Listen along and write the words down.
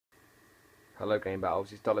Hello Game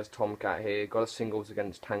Battles, it's TanKzY here. Got a singles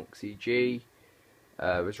against TanKzY G.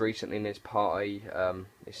 It was recently in his party.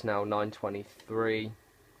 It's now 9:23.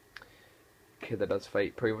 Kid that does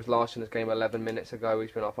fate proof was last in this game 11 minutes ago.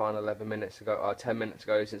 He's been offline 11 minutes ago, 10 minutes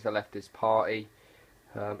ago since I left his party.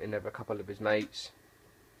 In there with a couple of his mates.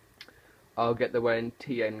 I'll get the win.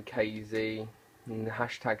 TanKzY and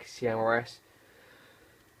hashtag CMRS.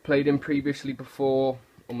 Played him previously before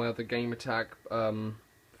on my other gamer tag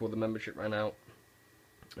before the membership ran out,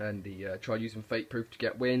 and he tried using fake proof to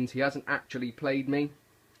get wins. He hasn't actually played me,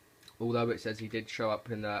 although it says he did show up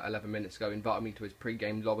in 11 minutes ago, invited me to his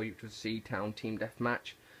pre-game lobby, which was C-Town Team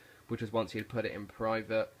Deathmatch, which was once he had put it in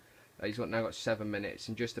private. He's now got 7 minutes,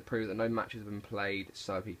 and just to prove that no matches have been played,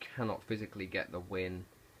 so he cannot physically get the win.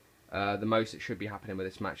 The most that should be happening with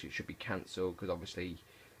this match, it should be cancelled, because obviously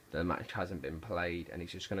the match hasn't been played, and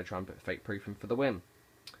he's just going to try and put fake proof in for the win.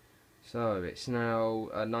 So it's now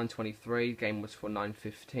 9:23. Game was for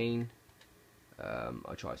 9:15.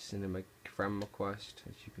 I tried to send him a friend request,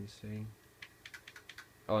 as you can see.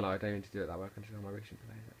 Oh no, I don't need to do it that way. I can see all my recent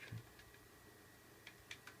plays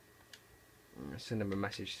actually. Send him a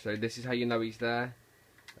message. So this is how you know he's there.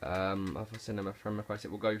 If I send him a friend request, it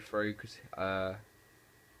will go through because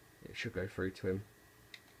it should go through to him.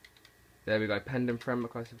 There we go. Pending friend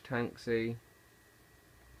request of TanKzY.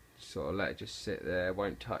 Sort of let it just sit there,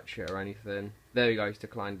 won't touch it or anything. There we go, he's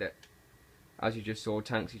declined it. As you just saw,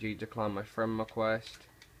 TanKzY G declined my friend request.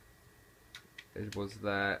 It was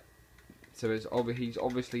there. So he's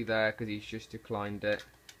obviously there because he's just declined it.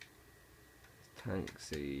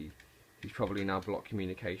 TanKzY. He's probably now blocked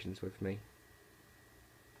communications with me.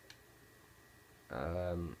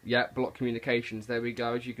 Yeah, blocked communications. There we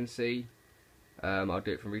go, as you can see. I'll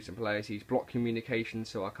do it from recent players. He's blocked communications,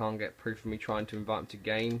 so I can't get proof of me trying to invite him to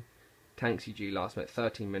game. TanKzY G last met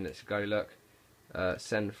 13 minutes ago. Look,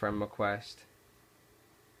 send friend request,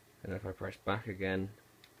 and if I press back again,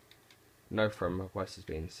 no friend request is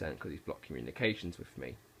being sent because he's blocked communications with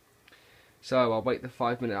me. So I'll wait the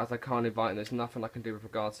 5 minutes as I can't invite him. There's nothing I can do with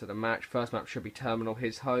regards to the match. First match should be Terminal,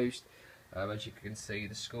 his host. As you can see,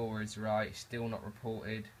 the score is right. Still not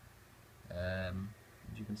reported. As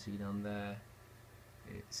you can see down there,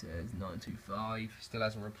 it says 925. Still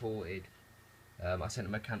hasn't reported. I sent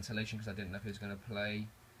him a cancellation because I didn't know if he was going to play.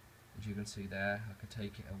 As you can see there, I could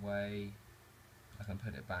take it away. I can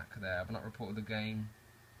put it back there. I've not reported the game.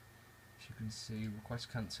 As you can see,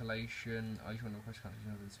 request cancellation. I just want to request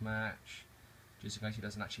cancellation of this match, just in case he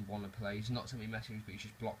doesn't actually want to play. He's not sent me messages, but he's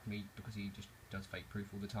just blocked me because he just does fake proof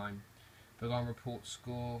all the time. If I go and report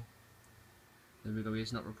score, there we go. He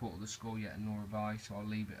has not reported the score yet, nor have I, so I'll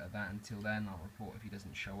leave it at that until then. I'll report if he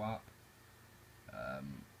doesn't show up.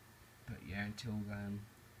 But yeah, until then.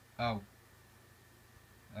 Oh,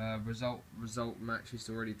 result match is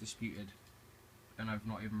already disputed, and I've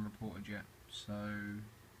not even reported yet. So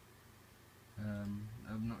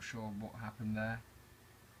I'm not sure what happened there.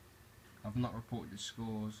 I've not reported the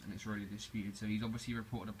scores, and it's already disputed. So he's obviously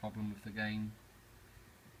reported a problem with the game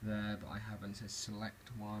there, but I haven't. It says select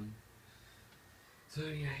one. So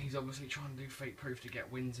yeah, he's obviously trying to do fake proof to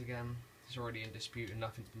get wins again. It's already in dispute and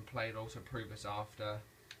nothing's been played. Also prove us after.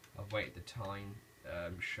 I've waited the time,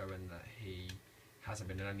 showing that he hasn't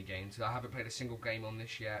been in any games. So I haven't played a single game on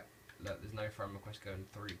this yet. Look, there's no friend request going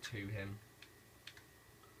through to him.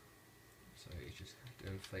 So he's just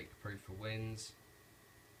doing fake proof for wins.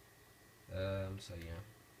 So yeah.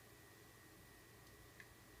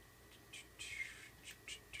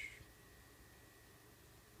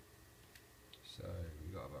 So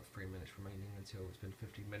we've got about 3 minutes remaining until it's been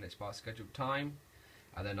 15 minutes by scheduled time,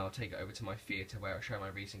 and then I'll take it over to my theatre where I'll show my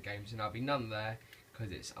recent games, and there'll be none there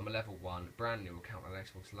because I'm a level 1 brand new account on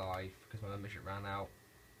Xbox Live because my membership ran out,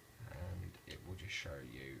 and it will just show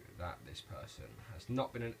you that this person has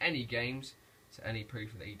not been in any games, so any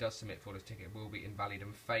proof that he does submit for this ticket will be invalid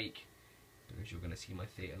and fake, because you're going to see my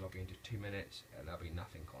theatre lobby in just 2 minutes and there'll be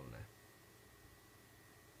nothing on there.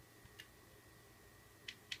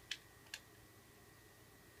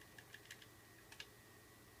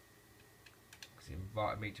 He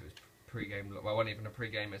invited me to his pre-game. Well, it wasn't even a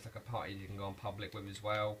pre-game. It's like a party you can go on public with as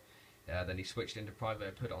well. Then he switched into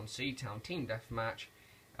private, put it on C-Town Team Deathmatch.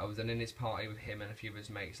 I was then in his party with him and a few of his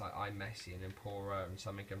mates, like iMessy and Empora and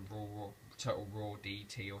something, and Total Raw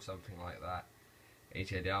DT or something like that. And he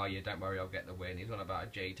said, "Oh yeah, don't worry, I'll get the win." He's on about a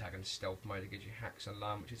J tag and stealth mode that gives you hacks and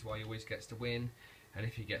alarm, which is why he always gets the win. And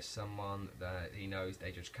if he gets someone that he knows,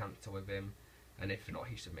 they just cancel with him. And if not,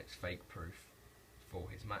 he submits fake proof for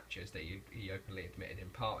his matches that he openly admitted in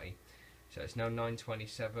party. So it's now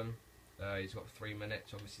 9:27. He's got 3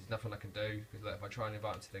 minutes. Obviously, there's nothing I can do because if I try and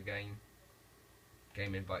invite him to the game,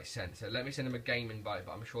 Game invite sent. So let me send him a game invite,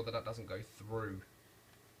 but I'm sure that doesn't go through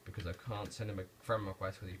because I can't send him a friend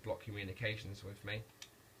request because he's blocked communications with me.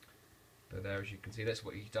 But there, as you can see, that's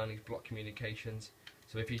what he's done. He's blocked communications.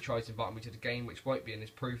 So if he tries to invite me to the game, which won't be in his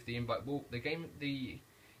proof, the game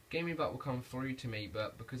invite will come through to me,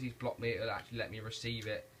 but because he's blocked me, it'll actually let me receive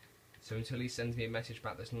it. So until he sends me a message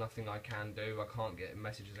back, there's nothing I can do. I can't get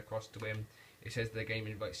messages across to him. It says the game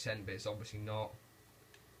invite sent, but it's obviously not.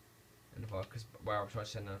 And because where I try to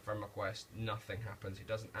send a friend request, nothing happens. It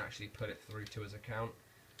doesn't actually put it through to his account.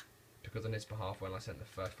 Because on his behalf, when I sent the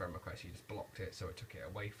first friend request, he just blocked it, so it took it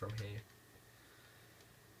away from here.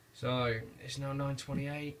 So it's now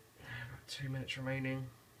 9:28. 2 minutes remaining.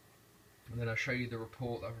 And then I'll show you the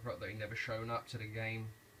report that I've got that he never shown up to the game.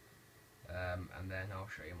 And then I'll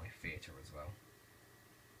show you my theatre as well.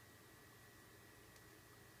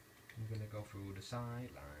 I'm going to go through the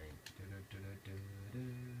sideline.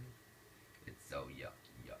 It's so yuck.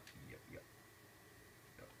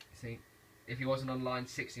 See, if he wasn't online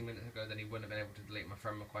 60 minutes ago, then he wouldn't have been able to delete my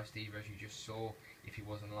friend request either, as you just saw, if he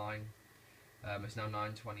was online. It's now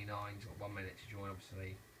 9:29, he's got 1 minute to join,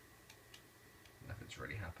 obviously. Nothing's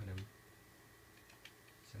really happening.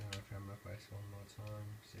 Send our friend request one more time,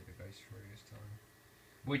 see if it goes through this time.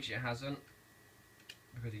 Which it hasn't,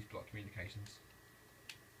 because he's blocked communications.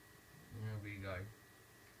 There we go.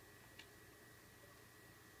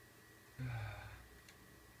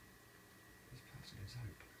 This person is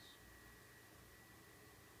hopeless.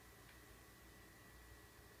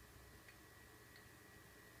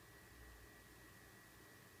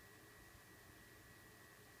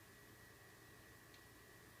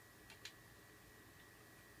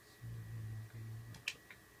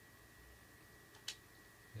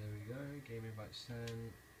 There we go, game invite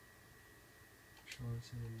sent. Try and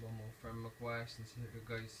send in one more friend request and see if it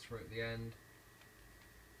goes through at the end.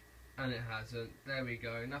 And it hasn't. There we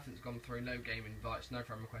go, nothing's gone through, no game invites, no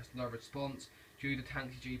friend request, no response. Due to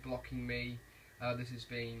TanKzY G blocking me, this has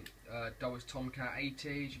been Tomcat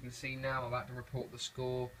 80. As you can see now, I'm about to report the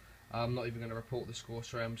score. I'm not even going to report the score,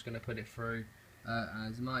 sorry, I'm just going to put it through.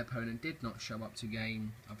 As my opponent did not show up to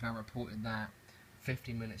game, I've now reported that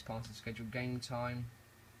 15 minutes past the scheduled game time.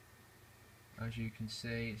 As you can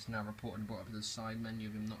see, it's now reported and brought up to the side menu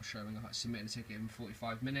of him not showing up. I submitted a ticket in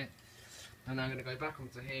 45 minutes. And now I'm going to go back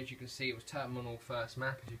onto here. As you can see, it was terminal first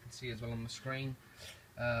map, as you can see as well on the screen.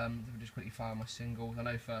 I'll just quickly file my singles. I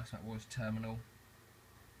know first map was terminal.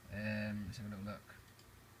 Let's have a little look.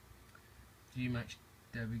 View match,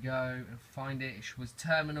 there we go. And find it, it was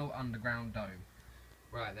terminal underground dome.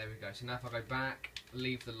 Right, there we go. So now if I go back,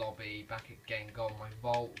 leave the lobby, back again, go on my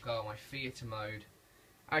vault, go on my theatre mode.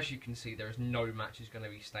 As you can see, there is no matches going to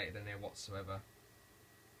be stated in there whatsoever.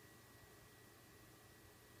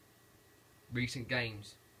 Recent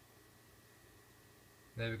games.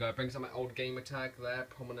 There we go. It brings up my old gamer tag there.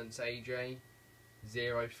 Prominence AJ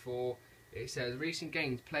 04. It says recent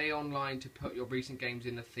games. Play online to put your recent games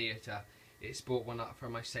in the theatre. It's brought one up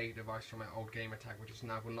from my save device from my old gamer tag, which is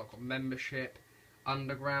now not got membership.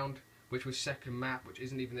 Underground, which was second map, which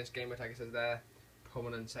isn't even this gamer tag. It says there.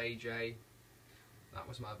 Prominence AJ. That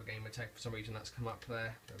was my other gamer tag. For some reason, that's come up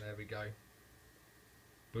there. But there we go.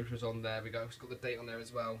 Which was on there. We go. It's got the date on there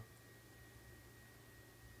as well.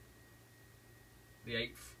 The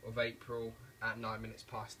 8th of April at 9 minutes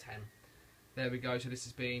past 10. There we go. So this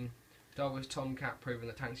has been Tomcat proving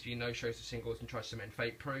that TanKzY G no shows to singles and tries to submit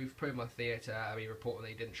fake proof. Prove my theatre. We reported that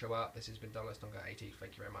he didn't show up. This has been Tomcat 80.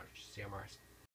 Thank you very much. See you on the rest.